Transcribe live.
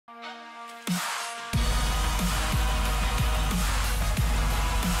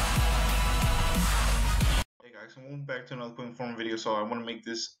Welcome back to another quick informative video. So I want to make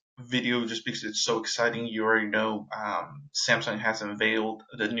this video just because it's so exciting. You already know Samsung has unveiled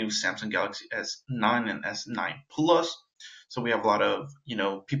the new Samsung Galaxy S9 and S9 Plus. So we have a lot of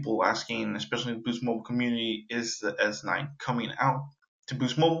people asking, especially in the Boost Mobile community, is the S9 coming out to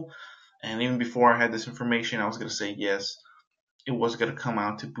Boost Mobile? And even before I had this information, I was gonna say yes, it was gonna come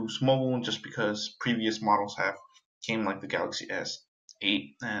out to Boost Mobile just because previous models have came like the Galaxy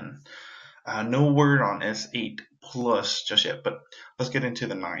S8 and no word on S8 Plus just yet, but let's get into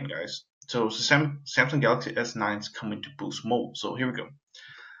the 9, guys. So Samsung Galaxy S9 is coming to Boost Mobile. So here we go.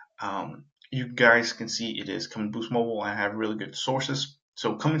 You guys can see it is coming to Boost Mobile. I have really good sources.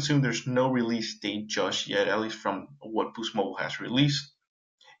 So coming soon, there's no release date just yet, at least from what Boost Mobile has released.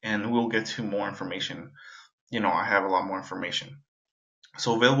 And we'll get to more information. I have a lot more information.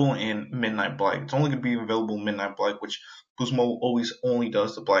 So available in Midnight Black. It's only going to be available in Midnight Black, which Boost Mobile always only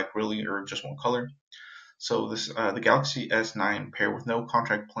does the black, really, or just one color. So this the Galaxy S9 paired with no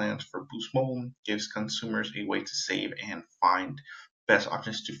contract plans for Boost Mobile gives consumers a way to save and find best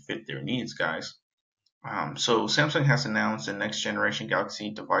options to fit their needs, guys. So Samsung has announced the next generation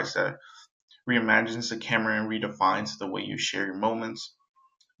Galaxy device that reimagines the camera and redefines the way you share your moments.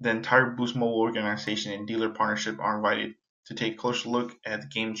 The entire Boost Mobile organization and dealer partnership are invited to take a closer look at the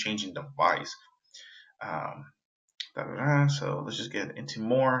game-changing device. So let's just get into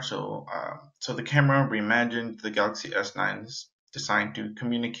more. So the camera reimagined, the Galaxy S9 is designed to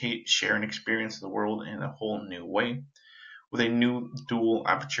communicate, share, and experience the world in a whole new way. With a new dual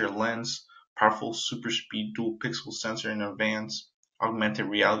aperture lens, powerful super speed dual pixel sensor, and advanced augmented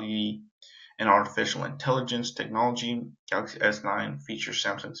reality and artificial intelligence technology, Galaxy S9 features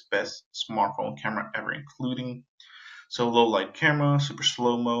Samsung's best smartphone camera ever, including low light camera, super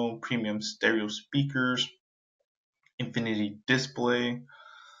slow-mo, premium stereo speakers, infinity display,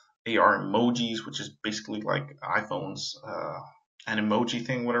 AR emojis, which is basically like iPhone's an emoji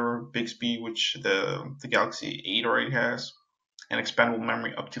thing, whatever, Bixby, which the Galaxy 8 already has, and expandable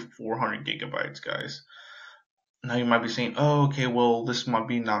memory up to 400 gigabytes, guys. Now you might be saying, oh, okay, well, this might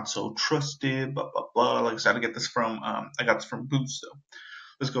be not so trusted, blah, blah, blah. Like I said, I got this from Boost, though.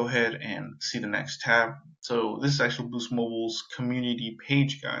 Let's go ahead and see the next tab. So this is actually Boost Mobile's community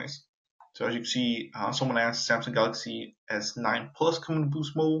page, guys. So as you can see, someone asked Samsung Galaxy S9 Plus coming to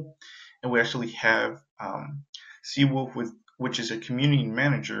Boost Mobile, and we actually have Seawolf, which is a community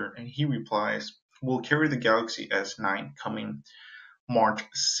manager, and he replies, "We'll carry the Galaxy S9 coming March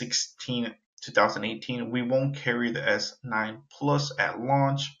 16, 2018. We won't carry the S9 Plus at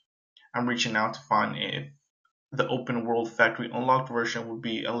launch. I'm reaching out to find if the open world factory unlocked version would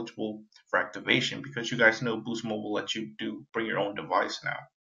be eligible for activation, because you guys know Boost Mobile lets you bring your own device now."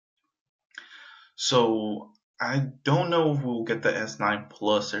 So I don't know if we'll get the S9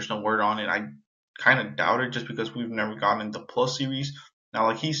 Plus. There's no word on it. I kind of doubt it just because we've never gotten the Plus series. Now,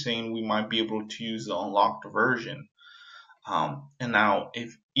 like he's saying, we might be able to use the unlocked version. And now,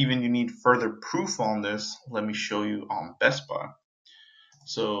 if even you need further proof on this, let me show you on Best Buy.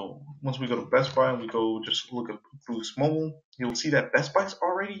 So once we go to Best Buy and we go just look at Boost Mobile, you'll see that Best Buy's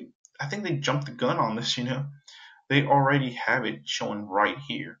already, I think they jumped the gun on this, They already have it showing right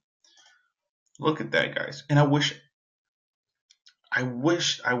here. Look at that, guys. And I wish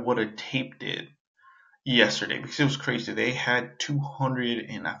I would have taped it yesterday because it was crazy. They had $200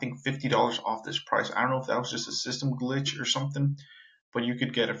 and I think $50 off this price. I don't know if that was just a system glitch or something, but you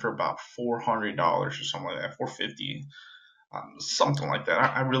could get it for about $400 or something like that, $450, something like that.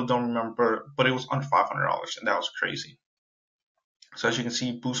 I really don't remember, but it was under $500, and that was crazy. So as you can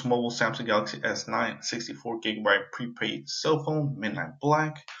see, Boost Mobile Samsung Galaxy S9 64GB prepaid cell phone, midnight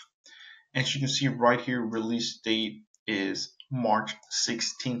black. And as you can see right here, release date is March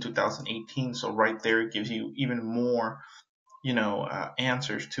 16, 2018. So right there, it gives you even more,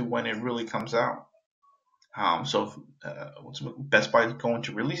 answers to when it really comes out. So if Best Buy is going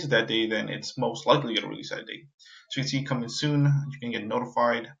to release it that day, then it's most likely going to release that day. So you can see coming soon. You can get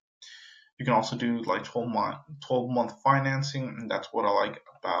notified. You can also do like 12-month financing, and that's what I like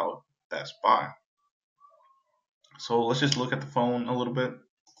about Best Buy. So let's just look at the phone a little bit.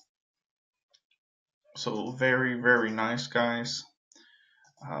 So very, very nice, guys.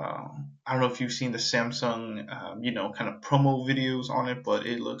 I don't know if you've seen the Samsung, kind of promo videos on it, but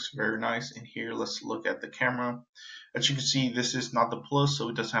it looks very nice. And here, let's look at the camera. As you can see, this is not the Plus, so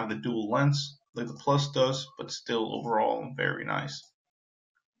it doesn't have the dual lens like the Plus does, but still overall very nice.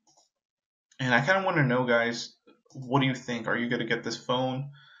 And I kind of want to know, guys, what do you think? Are you going to get this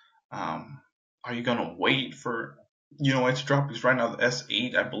phone? Are you going to wait for, it to drop? Because right now the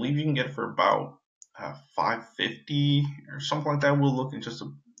S8, I believe you can get it for about $550 or something like that. We'll look in just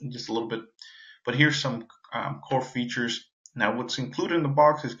a little bit, but here's some core features. Now, what's included in the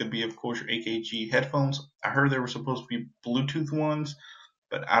box is going to be, of course, your AKG headphones. I heard they were supposed to be Bluetooth ones,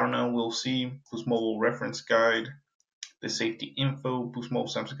 but I don't know. We'll see. Boost Mobile reference guide, the safety info, Boost Mobile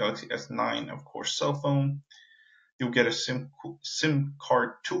Samsung Galaxy S9, of course, cell phone. You'll get a SIM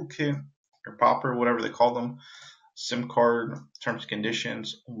card toolkit or popper, whatever they call them, SIM card, terms and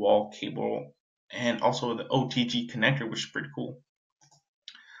conditions, wall cable, and also the OTG connector, which is pretty cool.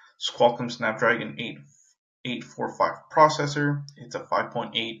 Qualcomm Snapdragon 845 processor. It's a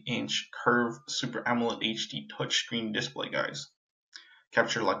 5.8-inch curved Super AMOLED HD touchscreen display, guys.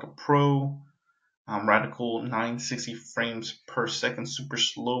 Capture like a pro. Radical 960 frames per second super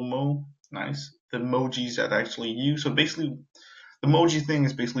slow-mo. Nice. The emojis that I actually use. So basically, the emoji thing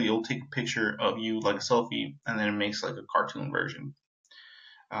is basically it'll take a picture of you like a selfie, and then it makes like a cartoon version.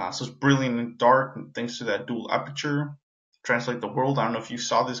 So it's brilliant and dark thanks to that dual aperture. Translate the world. I don't know if you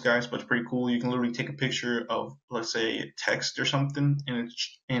saw this, guys, but it's pretty cool. You can literally take a picture of, let's say, text or something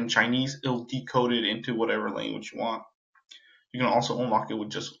in Chinese. It'll decode it into whatever language you want. You can also unlock it with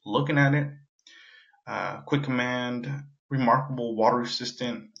just looking at it. Quick command, remarkable water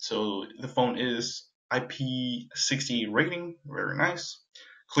resistant. So the phone is IP68 rating. Very nice.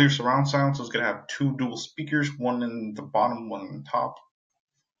 Clear surround sound. So it's going to have 2 dual speakers, one in the bottom, one in the top.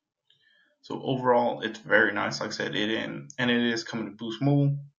 So overall, it's very nice. Like I said, and it is coming to Boost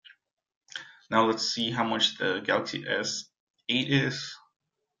Mobile. Now let's see how much the Galaxy S8 is.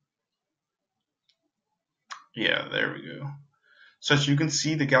 Yeah, there we go. So as you can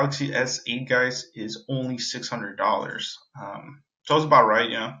see, the Galaxy S8, guys, is only $600. So it's about right,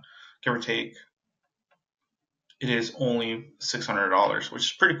 give or take. It is only $600, which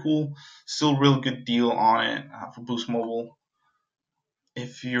is pretty cool. Still a real good deal on it for Boost Mobile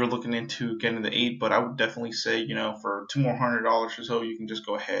if you're looking into getting the 8, but I would definitely say, for $200 more or so, you can just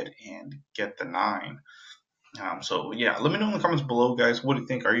go ahead and get the 9. So yeah, let me know in the comments below, guys. What do you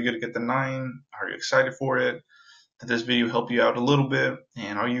think? Are you going to get the 9? Are you excited for it? Did this video help you out a little bit?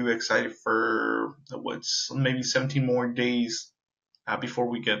 And are you excited for what's maybe 17 more days before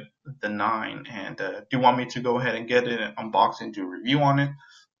we get the 9? And do you want me to go ahead and get it, unbox and do a review on it?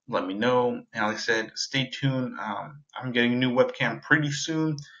 Let me know. And like I said, stay tuned. I'm getting a new webcam pretty soon.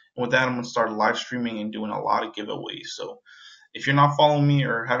 And with that, I'm going to start live streaming and doing a lot of giveaways. So if you're not following me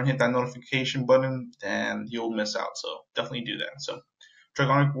or haven't hit that notification button, then you'll miss out. So definitely do that. So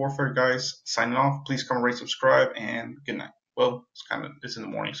Dragonicwarfare, guys, signing off. Please comment, rate, subscribe, and good night. Well, it's in the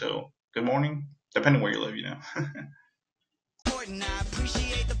morning, so good morning, depending where you live, I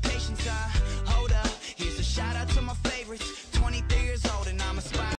appreciate the patience.